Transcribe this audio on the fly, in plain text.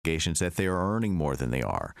allegations that they are earning more than they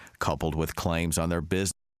are, coupled with claims on their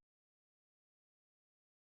business.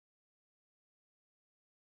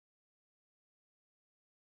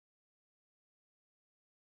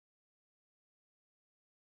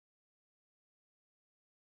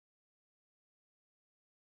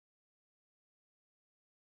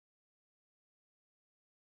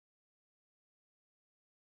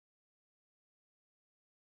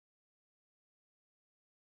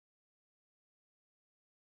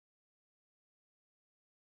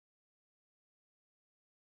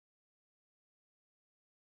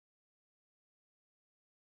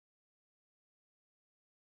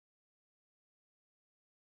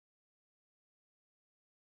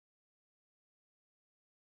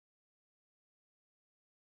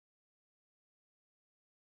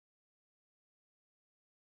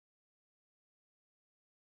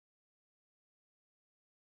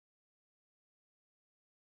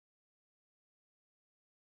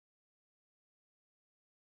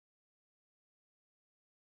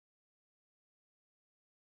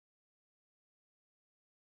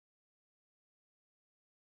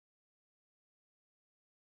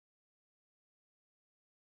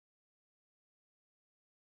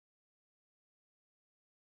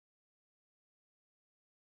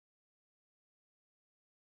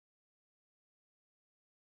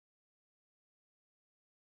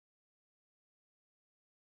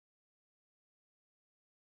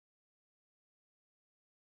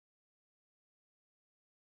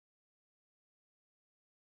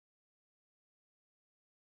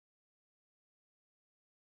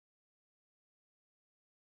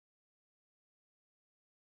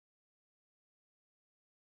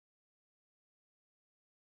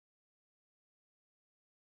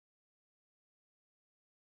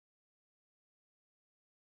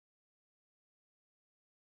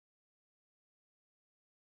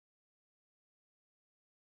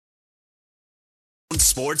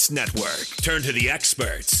 Sports Network. Turn to the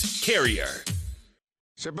experts. Carrier.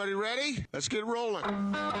 Is everybody ready? Let's get rolling.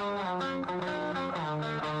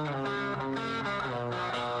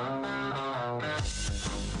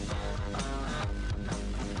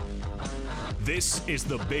 This is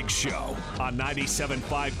The Big Show on 97.5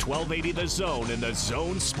 1280 The Zone and The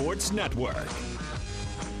Zone Sports Network.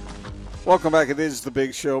 Welcome back. It is The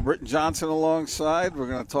Big Show. Britton Johnson alongside. We're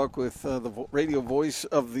going to talk with the radio voice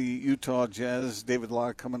of the Utah Jazz, David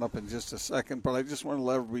Locke, coming up in just a second. But I just want to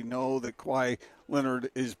let everybody know that Kawhi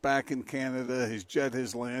Leonard is back in Canada. His jet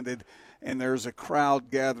has landed, and there's a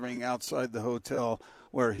crowd gathering outside the hotel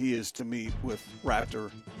where he is to meet with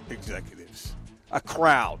Raptor executives. A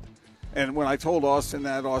crowd. And when I told Austin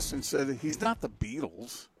that, Austin said, he's not the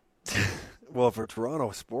Beatles. Well, for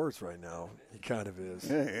Toronto sports right now, he kind of is.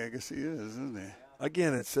 Yeah, I guess he is, isn't he?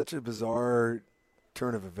 Again, it's such a bizarre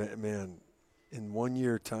turn of event, man. In 1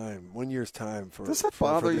 year's time for Does that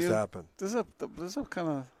bother this you? to happen. Does that kind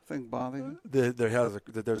of thing bother you?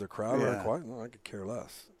 That there's a crowd around Kawhi? No, I could care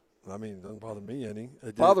less. I mean, it doesn't bother me any.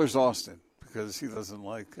 It bothers Austin because he doesn't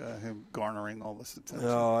like him garnering all this attention.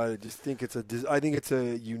 No, I just think it's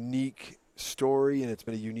a unique story, and it's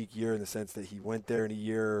been a unique year in the sense that he went there in a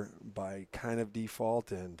year by kind of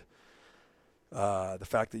default, and the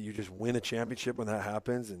fact that you just win a championship when that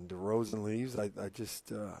happens and DeRozan leaves,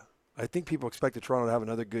 I think people expected Toronto to have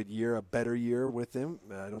another good year, a better year with him.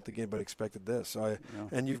 I don't think anybody expected this.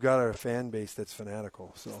 And you've got a fan base that's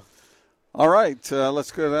fanatical. So, all right,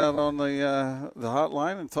 let's go down on the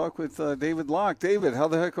hotline and talk with David Locke. David, how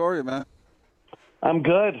the heck are you, man? I'm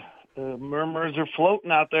good. The murmurs are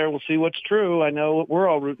floating out there. We'll see what's true. I know we're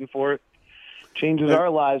all rooting for it. Changes our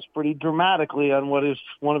lives pretty dramatically on what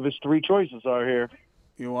one of his three choices are here.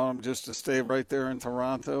 You want him just to stay right there in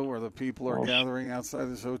Toronto where the people are gathering outside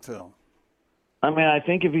his hotel? I mean, I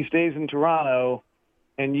think if he stays in Toronto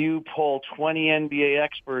and you pull 20 NBA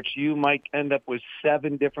experts, you might end up with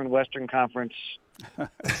 7 different Western Conference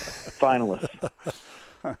finalists.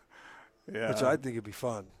 Yeah. Which I think would be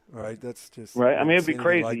fun, right? That's just right. I mean, it'd be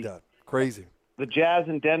crazy. Like that. Crazy. The Jazz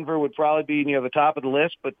in Denver would probably be near the top of the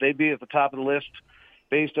list, but they'd be at the top of the list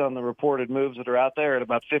based on the reported moves that are out there at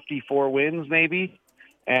about 54 wins, maybe.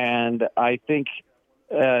 And I think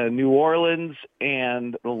New Orleans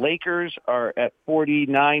and the Lakers are at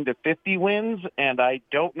 49 to 50 wins, and I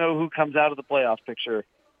don't know who comes out of the playoff picture.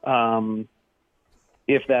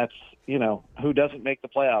 If that's, who doesn't make the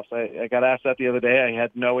playoffs. I got asked that the other day. I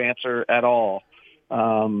had no answer at all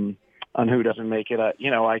on who doesn't make it.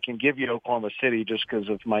 I can give you Oklahoma City just because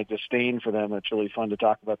of my disdain for them. It's really fun to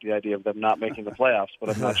talk about the idea of them not making the playoffs, but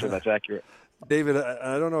I'm not sure that's accurate. David,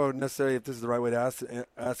 I don't know necessarily if this is the right way to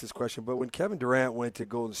ask this question, but when Kevin Durant went to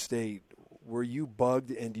Golden State, were you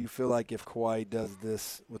bugged, and do you feel like if Kawhi does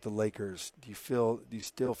this with the Lakers, do you feel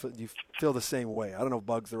the same way? I don't know if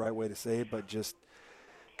bug's the right way to say it, but just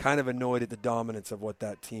kind of annoyed at the dominance of what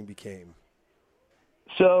that team became.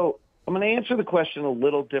 So I'm going to answer the question a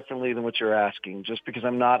little differently than what you're asking, just because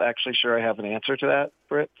I'm not actually sure I have an answer to that,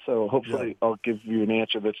 Britt. So hopefully I'll give you an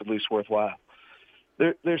answer that's at least worthwhile.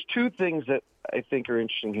 There's two things that I think are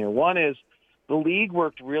interesting here. One is the league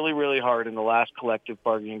worked really, really hard in the last collective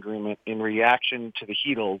bargaining agreement in reaction to the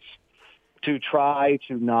Heatles to try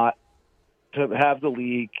to have the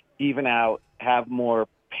league even out, have more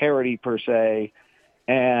parity per se,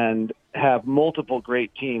 and have multiple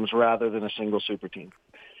great teams rather than a single super team.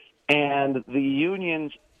 And the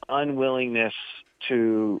union's unwillingness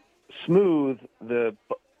to smooth the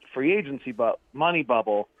free agency money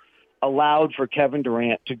bubble allowed for Kevin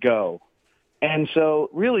Durant to go. And so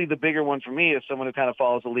really the bigger one for me, as someone who kind of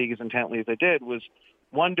follows the league as intently as I did, was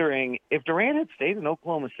wondering if Durant had stayed in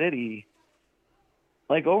Oklahoma City,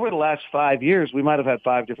 like over the last 5 years, we might have had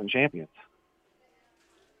 5 different champions.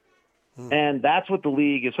 And that's what the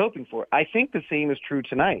league is hoping for. I think the same is true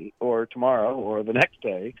tonight or tomorrow or the next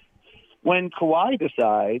day. When Kawhi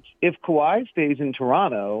decides, if Kawhi stays in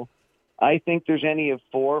Toronto, I think there's any of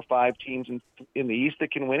 4 or 5 teams in the East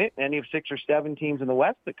that can win it, and any of 6 or 7 teams in the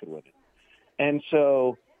West that could win it. And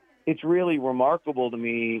so it's really remarkable to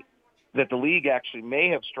me that the league actually may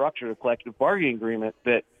have structured a collective bargaining agreement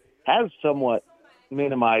that has somewhat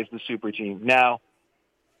minimized the super team. Now,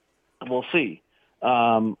 we'll see.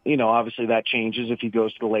 Obviously that changes if he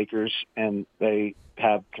goes to the Lakers and they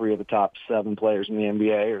have 3 of the top 7 players in the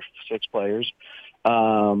NBA or 6 players.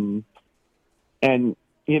 Then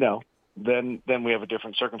we have a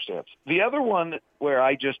different circumstance. The other one where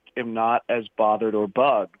I just am not as bothered or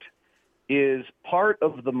bugged is part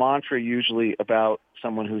of the mantra usually about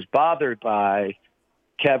someone who's bothered by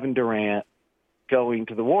Kevin Durant going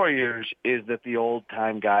to the Warriors is that the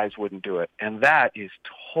old-time guys wouldn't do it. And that is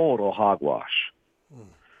total hogwash.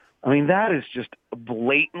 I mean, that is just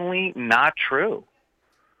blatantly not true,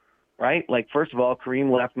 right? Like, first of all,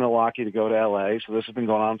 Kareem left Milwaukee to go to L.A., so this has been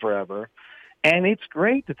going on forever. And it's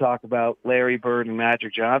great to talk about Larry Bird and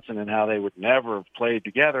Magic Johnson and how they would never have played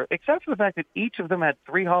together, except for the fact that each of them had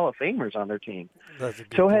 3 Hall of Famers on their team.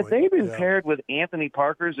 So had they been paired with Anthony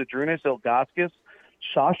Parker, Zydrunas Ilgauskas,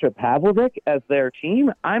 Sasha Pavlovic as their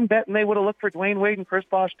team, I'm betting they would have looked for Dwayne Wade and Chris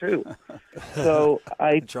Bosh too. So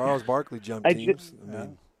Charles Barkley jumped teams.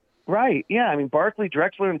 Right, yeah. I mean, Barkley,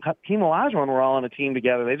 Drexler, and Hakeem Olajuwon were all on a team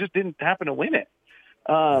together. They just didn't happen to win it.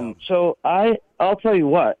 So I'll tell you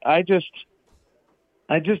what. I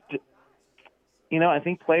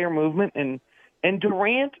think player movement and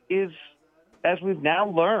Durant is, as we've now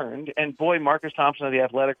learned, and boy, Marcus Thompson of The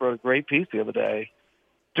Athletic wrote a great piece the other day.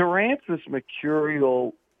 Durant's this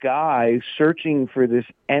mercurial guy searching for this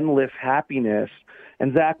endless happiness,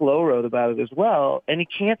 and Zach Lowe wrote about it as well, and he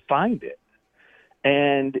can't find it.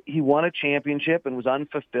 And he won a championship and was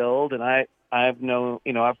unfulfilled, and I've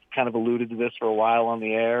kind of alluded to this for a while on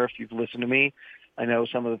the air. If you've listened to me, I know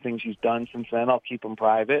some of the things he's done since then. I'll keep them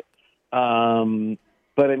private.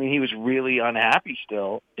 But, I mean, he was really unhappy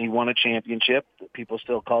still. He won a championship. People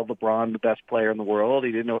still called LeBron the best player in the world.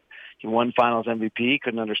 He didn't know he won Finals MVP.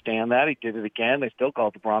 Couldn't understand that. He did it again. They still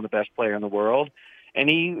called LeBron the best player in the world. And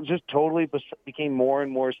he just totally became more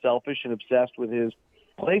and more selfish and obsessed with his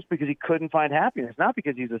place because he couldn't find happiness. Not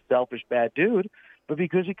because he's a selfish, bad dude, but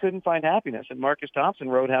because he couldn't find happiness. And Marcus Thompson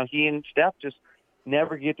wrote how he and Steph just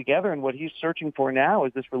never get together, and what he's searching for now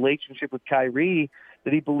is this relationship with Kyrie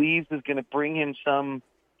that he believes is going to bring him some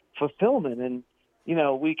fulfillment. And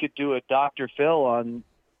we could do a Dr. Phil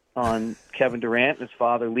on Kevin Durant and his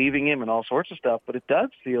father leaving him and all sorts of stuff, but it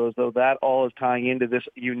does feel as though that all is tying into this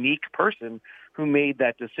unique person who made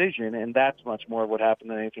that decision, and that's much more of what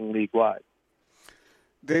happened than anything league-wide.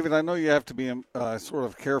 David, I know you have to be sort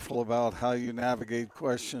of careful about how you navigate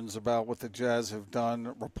questions about what the Jazz have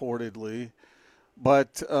done reportedly.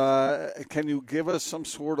 But can you give us some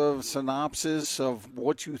sort of synopsis of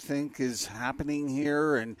what you think is happening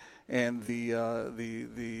here, and the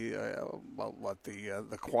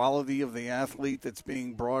quality of the athlete that's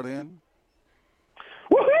being brought in?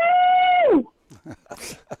 Woohoo!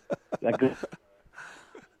 That good?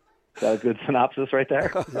 Is that a good synopsis right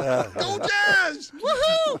there? Yeah. Go Jazz!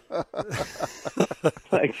 Woohoo!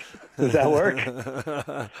 Does that work?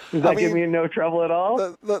 Does that give me no trouble at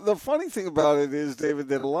all? The funny thing about it is, David,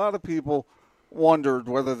 that a lot of people wondered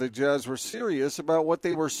whether the Jazz were serious about what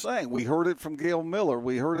they were saying. We heard it from Gail Miller.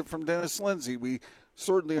 We heard it from Dennis Lindsey. We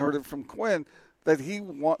certainly heard it from Quinn that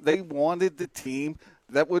they wanted the team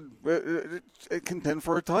that would contend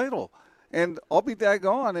for a title. And I'll be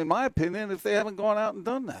daggone, in my opinion, if they haven't gone out and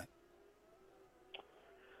done that.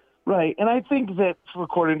 Right, and I think that,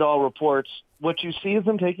 according to all reports, what you see is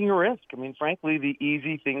them taking a risk. I mean, frankly, the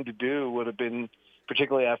easy thing to do would have been,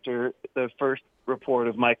 particularly after the first report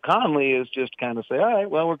of Mike Conley, is just kind of say, all right,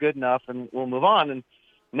 well, we're good enough, and we'll move on. And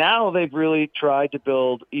now they've really tried to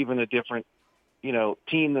build even a different,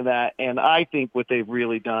 team than that. And I think what they've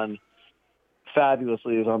really done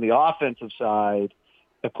fabulously is on the offensive side,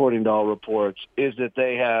 according to all reports, is that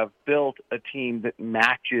they have built a team that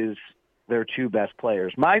matches their two best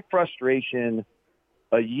players. My frustration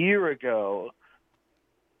a year ago,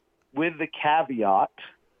 with the caveat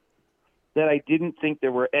that I didn't think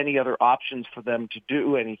there were any other options for them to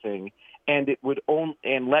do anything, and it would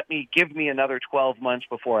give me another 12 months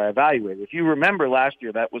before I evaluate. If you remember last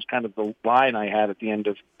year, that was kind of the line I had at the end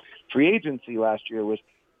of free agency last year was,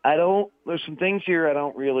 there's some things here I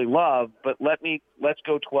don't really love, but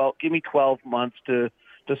give me 12 months to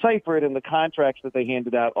decipher it, and the contracts that they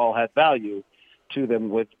handed out all had value to them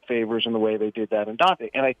with favors in the way they did that in Dante.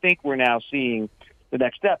 And I think we're now seeing the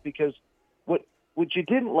next step, because what you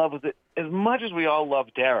didn't love was that as much as we all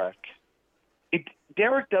love Derek,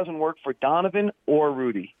 Derek doesn't work for Donovan or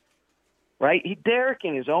Rudy, right? Derek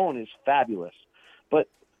in his own is fabulous, but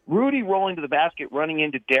Rudy rolling to the basket, running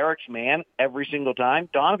into Derek's man every single time.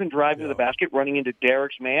 Donovan driving to the basket, running into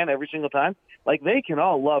Derek's man every single time. Like, they can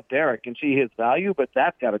all love Derek and see his value, but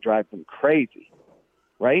that's got to drive them crazy,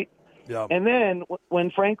 right? Yeah. And then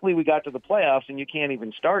when, frankly, we got to the playoffs and you can't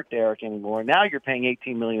even start Derek anymore, now you're paying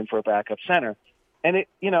 $18 million for a backup center. And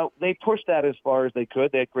they pushed that as far as they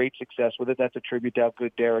could. They had great success with it. That's a tribute to how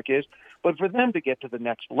good Derek is. But for them to get to the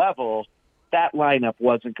next level, that lineup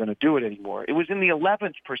wasn't going to do it anymore. It was in the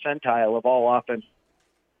 11th percentile of all offense.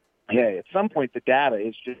 Yeah, at some point the data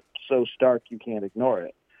is just so stark you can't ignore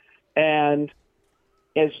it. And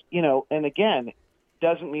and again,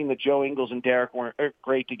 doesn't mean that Joe Ingles and Derek weren't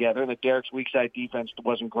great together, that Derek's weak side defense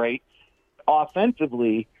wasn't great.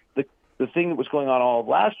 Offensively, the thing that was going on all of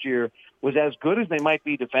last year was, as good as they might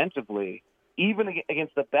be defensively, even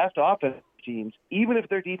against the best offensive teams, even if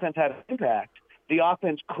their defense had an impact, the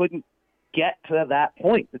offense couldn't get to that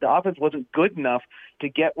point. The offense wasn't good enough to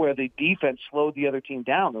get where the defense slowed the other team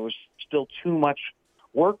down. There was still too much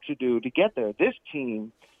work to do to get there. This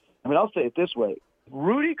team, I'll say it this way.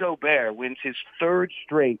 Rudy Gobert wins his third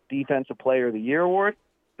straight Defensive Player of the Year award.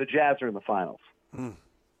 The Jazz are in the finals.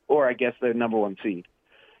 Or I guess they're number one seed,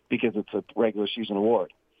 because it's a regular season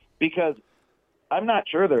award. Because I'm not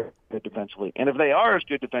sure they're good defensively. And if they are as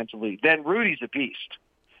good defensively, then Rudy's a beast.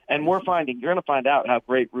 And you're going to find out how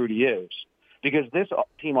great Rudy is, because this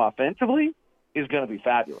team offensively is going to be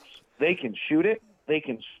fabulous. They can shoot it. They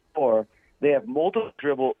can score. They have multiple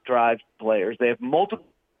dribble drive players. They have multiple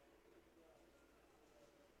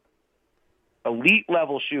elite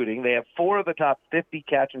level shooting. They have 4 of the top 50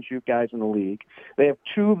 catch and shoot guys in the league. They have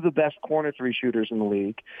 2 of the best corner 3 shooters in the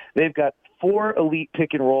league. They've got 4 elite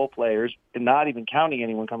pick and roll players, and not even counting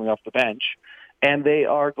anyone coming off the bench. And they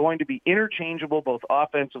are going to be interchangeable both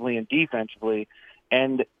offensively and defensively.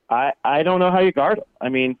 And I don't know how you guard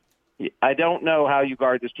them. I don't know how you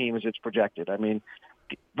guard this team as it's projected.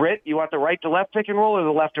 Britt, you want the right to left pick and roll or the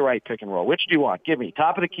left to right pick and roll? Which do you want? Give me.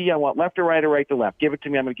 Top of the key, I want left to right or right to left. Give it to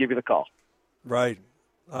me. I'm going to give you the call. Right.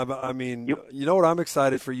 You know what I'm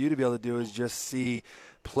excited for you to be able to do is just see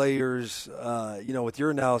players, with your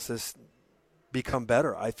analysis, become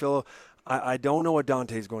better. I don't know what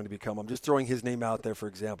Dante's going to become. I'm just throwing his name out there, for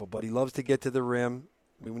example. But he loves to get to the rim.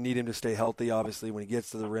 We need him to stay healthy, obviously, when he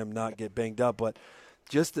gets to the rim, not get banged up. But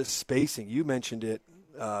just the spacing, you mentioned it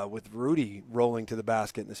with Rudy rolling to the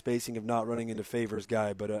basket and the spacing of not running into Favors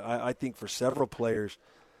guy. But I think for several players,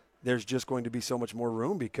 there's just going to be so much more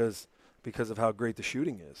room because of how great the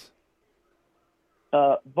shooting is.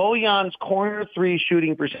 Bojan's corner 3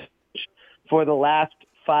 shooting percentage for the last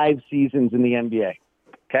 5 seasons in the NBA.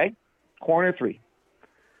 Okay? Corner 3.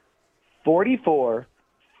 44,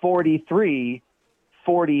 43,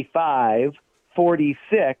 45,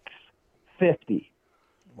 46, 50.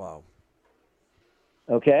 Wow.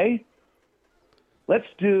 Okay? Let's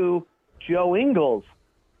do Joe Ingles,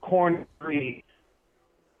 corner 3.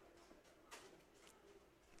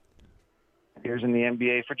 Years in the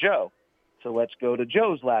NBA for Joe. So let's go to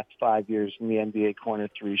Joe's last 5 years in the NBA corner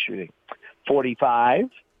 3 shooting. 45,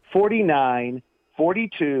 49,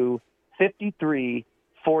 42, 53,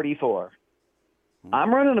 44.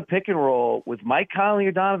 I'm running a pick and roll with Mike Conley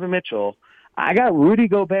or Donovan Mitchell. I got Rudy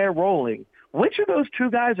Gobert rolling. Which of those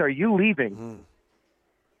 2 guys are you leaving?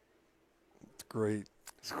 It's great.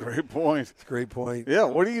 It's a great point. It's a great point. Yeah,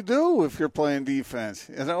 what do you do if you're playing defense?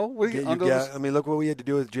 You know, I mean, look what we had to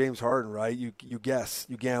do with James Harden, right? You guess,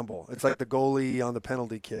 you gamble. It's like the goalie on the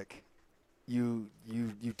penalty kick. You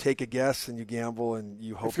take a guess and you gamble and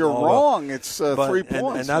you hope. If you're wrong, it's 3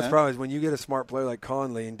 points. And that's the problem is when you get a smart player like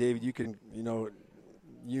Conley, and David, you can you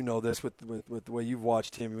know this with the way you've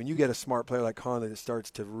watched him. When you get a smart player like Conley that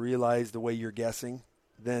starts to realize the way you're guessing,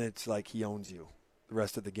 then it's like he owns you the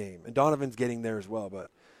rest of the game. And Donovan's getting there as well,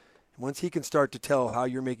 but once he can start to tell how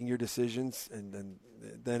you're making your decisions, and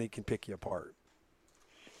then he can pick you apart.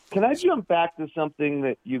 Can I jump back to something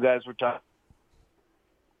that you guys were talking?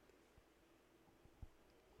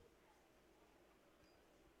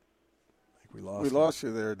 I think we lost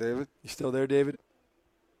you there, David. You still there, David?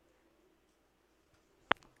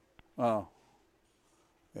 Oh,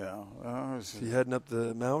 yeah. Is he heading up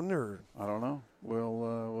the mountain, or I don't know.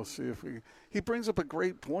 We'll see if we. He brings up a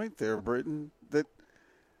great point there, Britton, that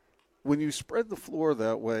when you spread the floor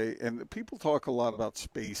that way, and people talk a lot about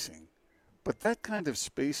spacing, but that kind of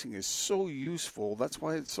spacing is so useful. That's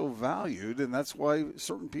why it's so valued, and that's why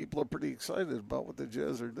certain people are pretty excited about what the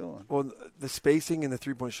Jazz are doing. Well, the spacing and the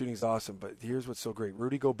three-point shooting is awesome, but here's what's so great.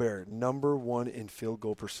 Rudy Gobert, number 1 in field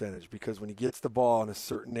goal percentage, because when he gets the ball in a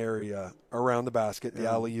certain area around the basket, the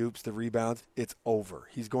alley-oops, the rebounds, it's over.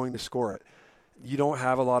 He's going to score it. You don't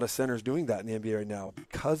have a lot of centers doing that in the NBA right now.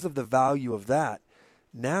 Because of the value of that,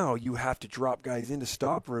 now you have to drop guys in to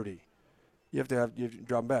stop Rudy. You have to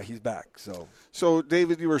drop him back. He's back. So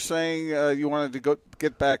David, you were saying you wanted to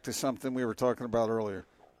get back to something we were talking about earlier.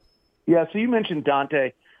 Yeah, so you mentioned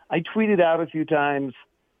Dante. I tweeted out a few times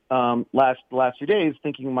last few days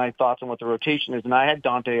thinking my thoughts on what the rotation is, and I had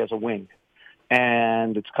Dante as a wing.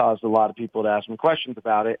 And it's caused a lot of people to ask me questions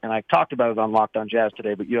about it. And I talked about it on Locked On Jazz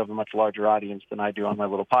today, but you have a much larger audience than I do on my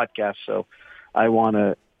little podcast, so I want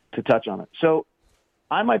to touch on it. So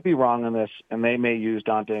I might be wrong on this, and they may use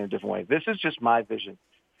Dante in a different way. This is just my vision.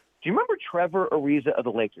 Do you remember Trevor Ariza of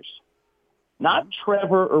the Lakers? Not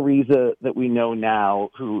Trevor Ariza that we know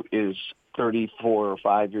now, who is 34 or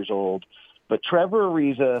 5 years old, but Trevor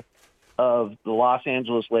Ariza of the Los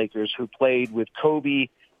Angeles Lakers, who played with Kobe.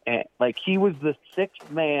 And like, he was the sixth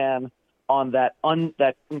man on that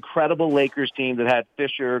incredible Lakers team that had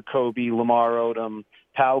Fisher, Kobe, Lamar Odom,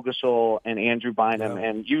 Pau Gasol, and Andrew Bynum,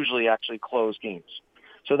 and usually actually close games.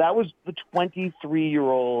 So that was the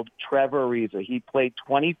 23-year-old Trevor Ariza. He played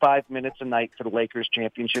 25 minutes a night for the Lakers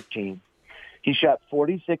championship team. He shot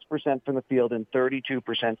 46% from the field and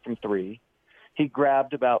 32% from three. He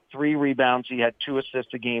grabbed about 3 rebounds. He had 2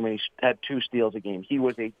 assists a game, and he had 2 steals a game. He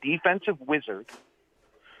was a defensive wizard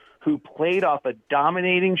who played off a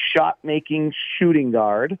dominating shot-making shooting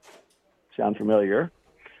guard. Sound familiar?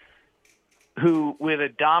 Who, with a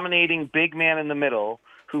dominating big man in the middle,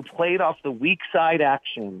 who played off the weak side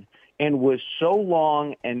action and was so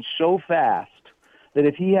long and so fast that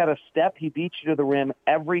if he had a step, he beat you to the rim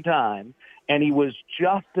every time. And he was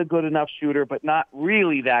just a good enough shooter, but not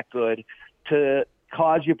really that good to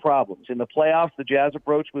cause you problems. In the playoffs, the Jazz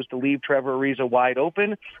approach was to leave Trevor Ariza wide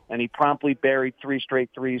open, and he promptly buried 3 straight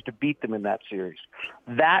threes to beat them in that series.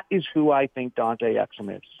 That is who I think Dante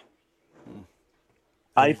Exum is.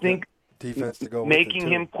 I think defense to go making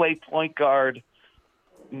him play point guard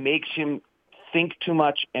makes him think too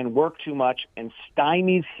much and work too much and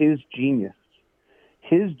stymies his genius.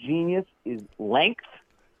 His genius is length,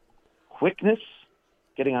 quickness,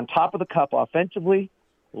 getting on top of the cup offensively,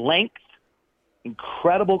 length,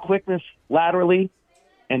 incredible quickness laterally,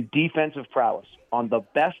 and defensive prowess on the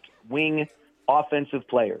best wing offensive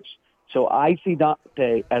players. So I see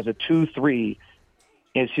Dante as a 2-3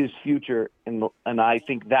 is his future, and I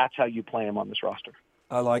think that's how you play him on this roster.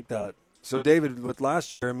 I like that. So, David, with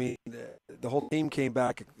last year, I mean, the whole team came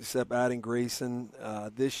back except adding Grayson.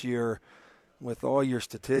 This year, with all your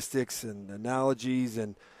statistics and analogies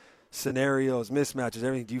and scenarios, mismatches,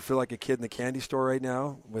 everything, do you feel like a kid in the candy store right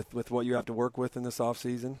now with what you have to work with in this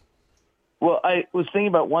offseason? Well, I was thinking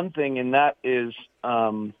about one thing, and that is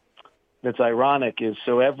that's ironic, is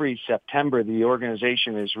so every September the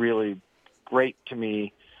organization is really great to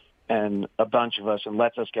me and a bunch of us and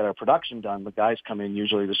lets us get our production done. The guys come in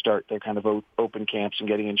usually to start their kind of open camps and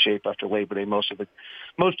getting in shape after Labor Day. Most of the,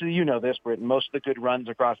 you know this, Britain, most of the good runs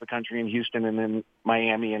across the country in Houston and in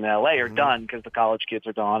Miami and LA are done because the college kids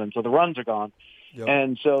are gone, and so the runs are gone. Yep.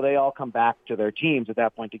 And so they all come back to their teams at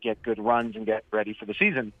that point to get good runs and get ready for the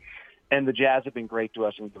season. And the Jazz have been great to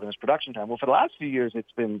us and given us production time. Well, for the last few years,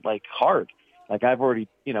 it's been hard. I've already,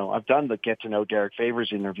 I've done the get to know Derek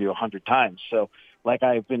Favors interview 100 times. So like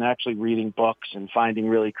I've been actually reading books and finding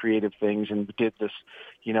really creative things, and did this,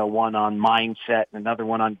 one on mindset and another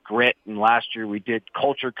one on grit. And last year we did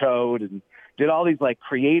culture code and did all these like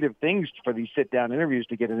creative things for these sit down interviews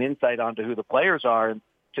to get an insight onto who the players are. And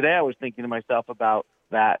today I was thinking to myself about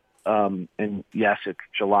that. And yes, it's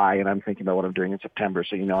July and I'm thinking about what I'm doing in September.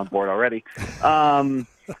 So, I'm bored already. I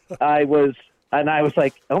was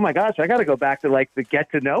like, oh my gosh, I got to go back to like the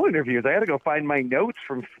get to know interviews. I got to go find my notes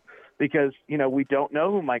because, we don't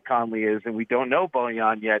know who Mike Conley is, and we don't know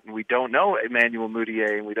Bojan yet, and we don't know Emmanuel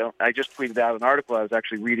Mudiay, and I just tweeted out an article. I was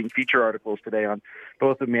actually reading feature articles today on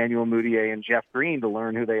both Emmanuel Mudiay and Jeff Green to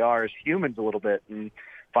learn who they are as humans a little bit and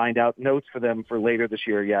find out notes for them for later this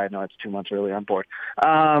year. Yeah, I know it's 2 months early on board.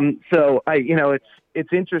 So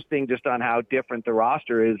it's interesting just on how different the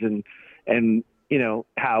roster is and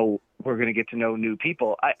how we're going to get to know new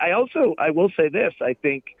people. I will say this, I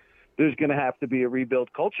think there's going to have to be a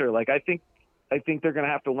rebuild culture. Like, I think they're going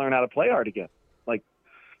to have to learn how to play hard again. Like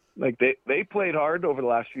they played hard over the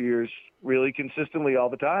last few years really consistently all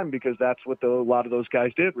the time because that's what a lot of those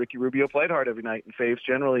guys did. Ricky Rubio played hard every night, and Faves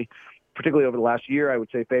generally, particularly over the last year, I would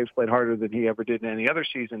say Faves played harder than he ever did in any other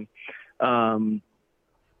season. I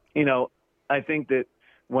think that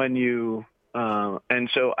when you and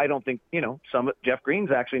so I don't think, Jeff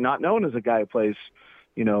Green's actually not known as a guy who plays,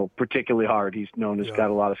 particularly hard. He's known as got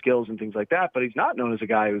a lot of skills and things like that, but he's not known as a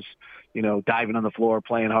guy who's, diving on the floor,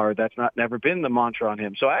 playing hard. That's never been the mantra on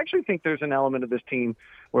him. So I actually think there's an element of this team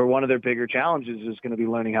where one of their bigger challenges is going to be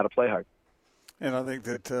learning how to play hard. And I think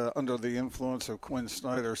that under the influence of Quinn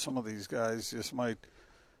Snyder, some of these guys just might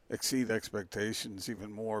exceed expectations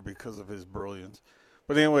even more because of his brilliance.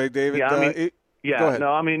 But anyway, David, go ahead.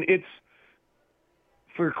 It's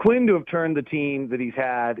for Quinn to have turned the team that he's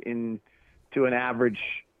had into an average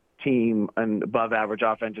team, an above average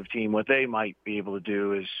offensive team. What they might be able to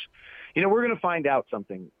do is, we're going to find out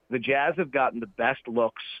something. The Jazz have gotten the best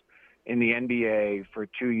looks in the NBA for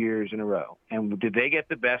 2 years in a row. And did they get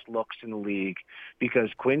the best looks in the league because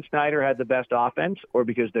Quinn Snyder had the best offense, or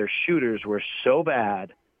because their shooters were so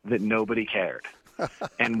bad that nobody cared?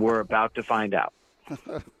 And we're about to find out.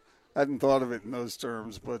 I hadn't thought of it in those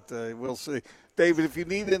terms, but we'll see. David, if you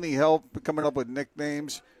need any help coming up with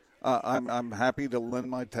nicknames, I'm happy to lend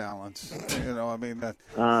my talents.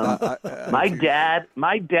 My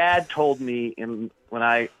dad told me in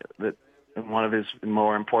one of his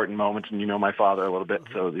more important moments, and my father a little bit,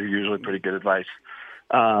 so they're usually pretty good advice.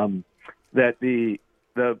 That the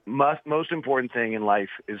most important thing in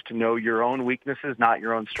life is to know your own weaknesses, not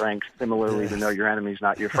your own strengths. Similarly, to know your enemies,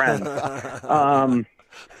 not your friends.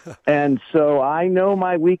 And so I know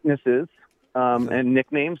my weaknesses. And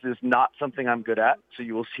nicknames is not something I'm good at, so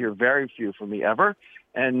you will hear very few from me ever.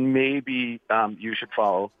 And maybe you should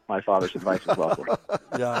follow my father's advice as well.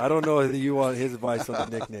 Yeah, I don't know if you want his advice on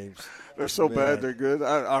the nicknames. They're so bad, they're good.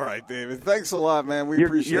 All right, David. Thanks a lot, man. We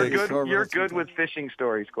appreciate it. You're good with fishing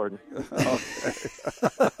stories, Gordon. Okay.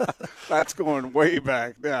 That's going way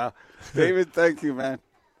back now. David, thank you, man.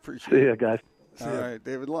 Appreciate it. See ya, guys. All right,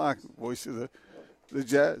 David Locke, voice of the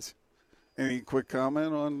Jazz. Any quick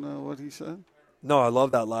comment on what he said? No, I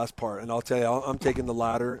love that last part, and I'll tell you, I'm taking the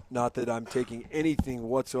latter. Not that I'm taking anything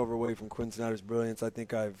whatsoever away from Quinn Snyder's brilliance. I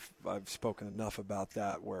think I've spoken enough about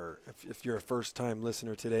that. Where if you're a first-time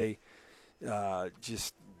listener today,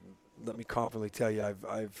 just let me confidently tell you,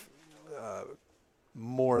 I've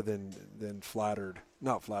more than flattered,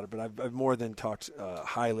 not flattered, but I've more than talked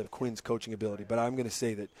highly of Quinn's coaching ability. But I'm going to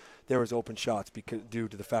say that there was open shots due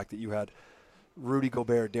to the fact that you had Rudy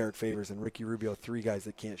Gobert, Derek Favors, and Ricky Rubio, three guys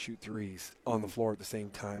that can't shoot threes on the floor at the same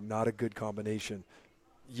time. Not a good combination.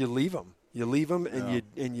 You leave them, and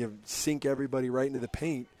you sink everybody right into the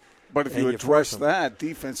paint. But if you address that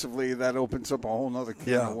defensively, that opens up a whole other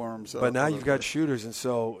can of worms. But now you've got shooters, and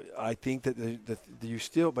so I think that you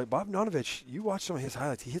still. But Bob Bogdanović, you watch some of his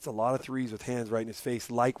highlights. He hits a lot of threes with hands right in his face,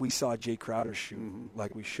 like we saw Jay Crowder shoot,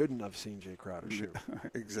 like we shouldn't have seen Jay Crowder shoot.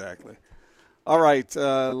 Exactly. All right,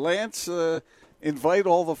 Lance, invite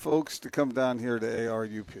all the folks to come down here to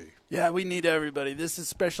ARUP. Yeah, we need everybody. This is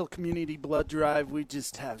special community blood drive. We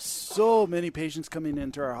just have so many patients coming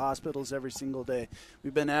into our hospitals every single day.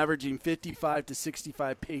 We've been averaging 55 to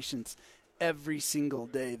 65 patients every single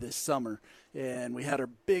day this summer. And we had our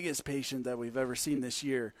biggest patient that we've ever seen this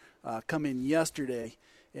year come in yesterday.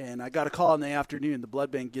 And I got a call in the afternoon. The blood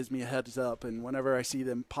bank gives me a heads up, and whenever I see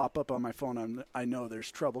them pop up on my phone, I know there's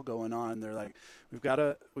trouble going on. They're like, "We've got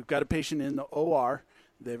a patient in the OR.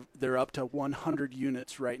 They're up to 100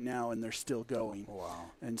 units right now, and they're still going."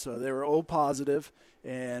 Wow! And so they were O positive.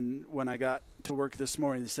 And when I got to work this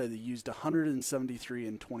morning, they said they used 173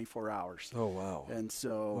 in 24 hours. Oh wow! And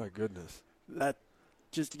so my goodness,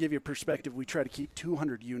 just to give you a perspective, we try to keep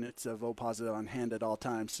 200 units of O positive on hand at all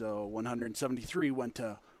times. So 173 went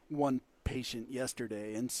to one patient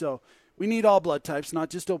yesterday. And so we need all blood types, not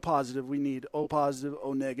just O positive. We need O positive,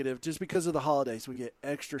 O negative. Just because of the holidays, we get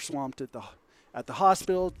extra swamped at the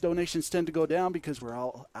hospital. Donations tend to go down because we're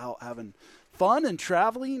all out having fun and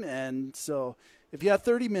traveling. And so if you have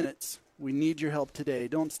 30 minutes, we need your help today.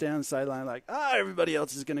 Don't stand on the sideline like, everybody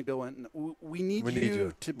else is going to go in. We need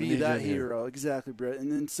you to be that hero. Exactly, Britt.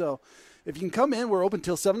 And then so if you can come in, we're open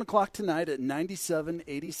till 7 o'clock tonight at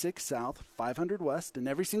 9786 South, 500 West. And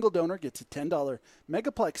every single donor gets a $10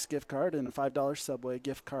 Megaplex gift card and a $5 Subway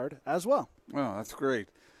gift card as well. Wow, that's great.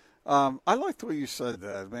 I like the way you said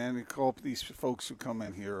that, man. You call these folks who come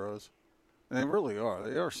in heroes. And they really are.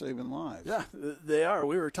 They are saving lives. Yeah, they are.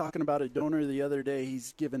 We were talking about a donor the other day.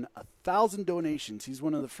 He's given 1,000 donations. He's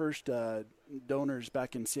one of the first donors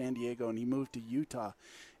back in San Diego, and he moved to Utah.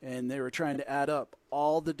 And they were trying to add up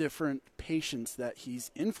all the different patients that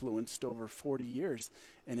he's influenced over 40 years.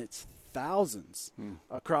 And it's thousands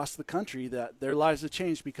across the country that their lives have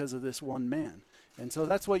changed because of this one man. And so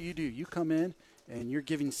that's what you do. You come in, and you're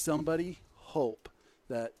giving somebody hope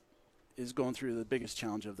that is going through the biggest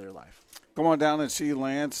challenge of their life. Come on down and see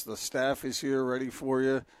Lance. The staff is here ready for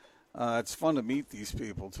you. It's fun to meet these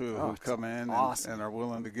people, too, who come in and are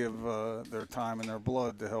willing to give their time and their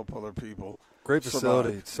blood to help other people. Great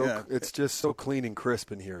facility. It's just so clean and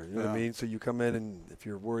crisp in here. You know what I mean? So you come in, and if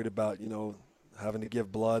you're worried about, having to give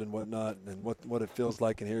blood and whatnot and what it feels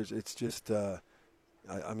like in here, it's just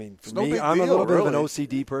I mean, for me, I'm a little bit of an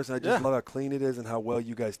OCD person. I just love how clean it is and how well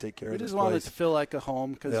you guys take care of this place. We just want it to feel like a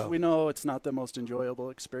home because we know it's not the most enjoyable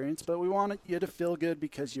experience, but we want you to feel good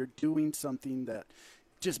because you're doing something that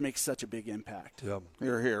just makes such a big impact. Yeah.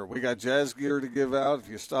 Here. We got jazz gear to give out. If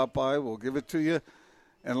you stop by, we'll give it to you.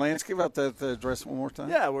 And Lance, give out that address one more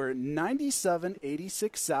time. Yeah, we're at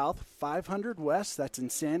 9786 South, 500 West. That's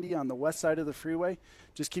in Sandy on the west side of the freeway.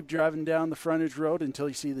 Just keep driving down the frontage road until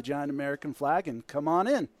you see the giant American flag, and come on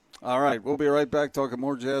in. All right, we'll be right back talking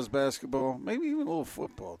more Jazz basketball, maybe even a little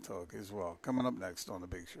football talk as well. Coming up next on The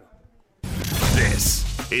Big Show. This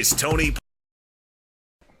is Tony.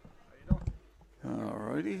 All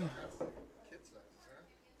righty.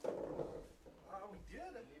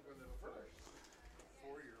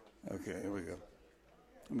 Okay, here we go.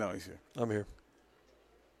 No, he's here. I'm here.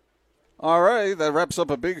 All right, that wraps up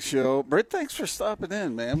a big show. Britt, thanks for stopping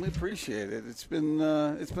in, man. We appreciate it. It's been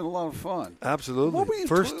a lot of fun. Absolutely.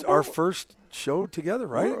 Our first show together,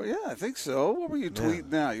 right? Yeah, I think so. What were you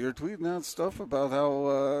tweeting out? You were tweeting out stuff about how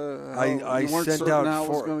I you weren't sent certain out how it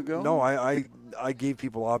was going to go? No, I gave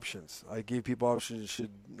people options.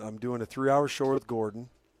 I'm doing a 3-hour show with Gordon,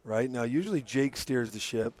 right? Now, usually Jake steers the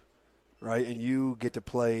ship. Right, and you get to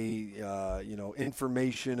play,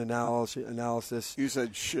 information analysis. You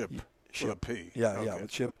said ship. With a P. Yeah,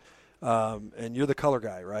 with Chip. And you're the color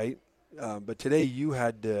guy, right? But today you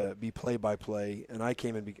had to be play-by-play, and I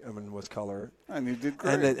came in and was color. And you did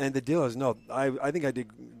great. And the deal is, I think I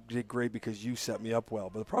did great because you set me up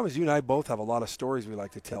well. But the problem is you and I both have a lot of stories we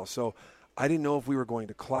like to tell. So I didn't know if we were going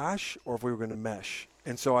to clash or if we were going to mesh.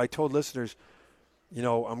 And so I told listeners,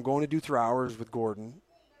 I'm going to do 3 hours with Gordon.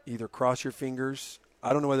 Either cross your fingers.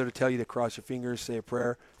 I don't know whether to tell you to cross your fingers, say a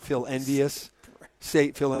prayer, feel envious.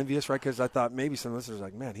 Feel envious, right? Because I thought maybe some listeners are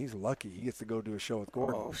like, man, he's lucky. He gets to go do a show with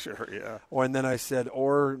Gordon. Oh, sure, yeah. And then I said,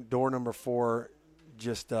 or door number 4,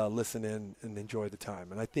 just listen in and enjoy the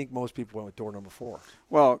time. And I think most people went with door number 4.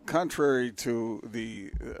 Well, contrary to the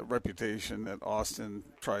reputation that Austin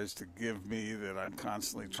tries to give me, that I'm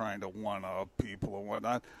constantly trying to one-up people and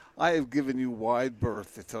whatnot, I have given you wide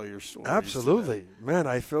berth to tell your story. Absolutely. Man,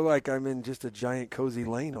 I feel like I'm in just a giant cozy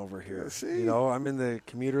lane over here. See? I'm in the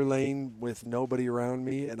commuter lane with nobody around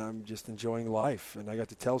me, and I'm just enjoying life. And I got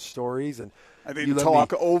to tell stories. And I didn't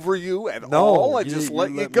talk over you at all. I just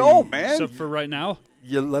let you go, man. Except for right now?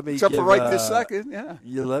 You let me Except for right this second, yeah.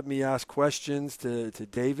 You let me ask questions to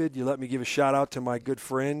David. You let me give a shout-out to my good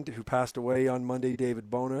friend who passed away on Monday, David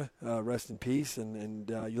Bona. Rest in peace. And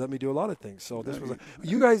you let me do a lot of things. So this was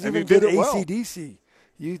you guys even did AC/DC.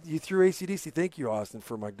 You threw AC/DC. Thank you, Austin,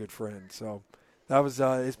 for my good friend. So that was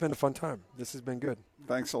it's been a fun time. This has been good.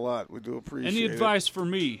 Thanks a lot. We do appreciate it. Any advice for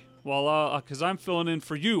me? Because I'm filling in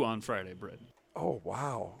for you on Friday, Britt. Oh,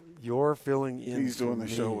 wow. You're filling in. He's doing the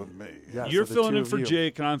show with me. Yeah, You're so filling in for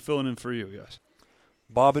Jake, and I'm filling in for you, yes.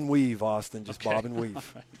 Bob and weave, Austin. Just bob and weave.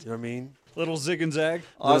 Right. You know what I mean? Little zig and zag.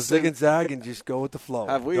 Little zig and zag and just go with the flow.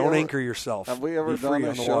 Don't anchor yourself. Have we ever done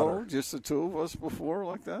a show, just the two of us, before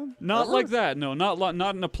like that? Not like that, no.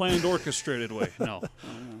 Not in a planned, orchestrated way, no.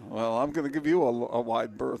 Well, I'm going to give you a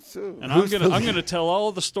wide berth, too. And I'm going to tell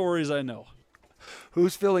all the stories I know.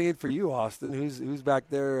 Who's filling in for you, Austin? Who's back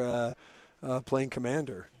there playing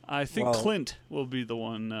commander? I think Clint will be the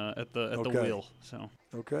one at the wheel. So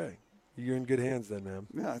okay, you're in good hands then, man.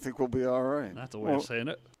 Yeah, I think we'll be all right. That's a way of saying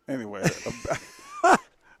it. Anyway,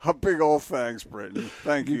 a big old thanks, Britton.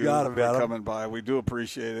 Thank you for coming by. We do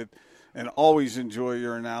appreciate it, and always enjoy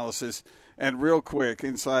your analysis. And real quick,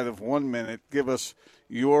 inside of 1 minute, give us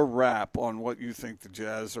your wrap on what you think the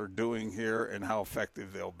Jazz are doing here and how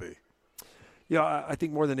effective they'll be. Yeah, I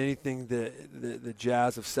think more than anything, the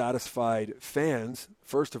Jazz have satisfied fans,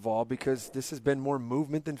 first of all, because this has been more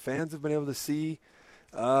movement than fans have been able to see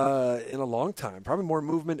in a long time, probably more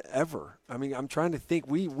movement ever. I mean, I'm trying to think.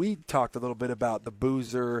 We talked a little bit about the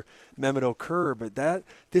Boozer, Mehmet Okur, but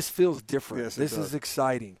this feels different. Yes, this is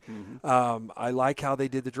exciting. Mm-hmm. I like how they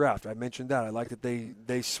did the draft. I mentioned that. I like that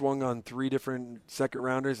they swung on 3 different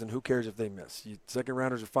second-rounders, and who cares if they miss?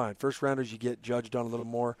 Second-rounders are fine. First-rounders, you get judged on a little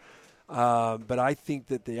more. But I think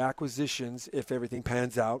that the acquisitions, if everything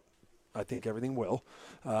pans out, I think everything will,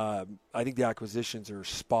 I think the acquisitions are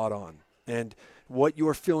spot on. And what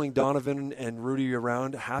you're feeling Donovan and Rudy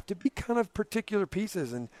around have to be kind of particular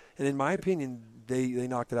pieces. And in my opinion, they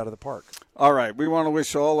knocked it out of the park. All right. We want to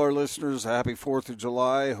wish all our listeners a happy 4th of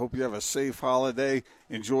July. Hope you have a safe holiday.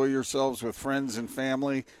 Enjoy yourselves with friends and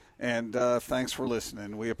family. And thanks for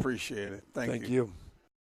listening. We appreciate it. Thank you. Thank you.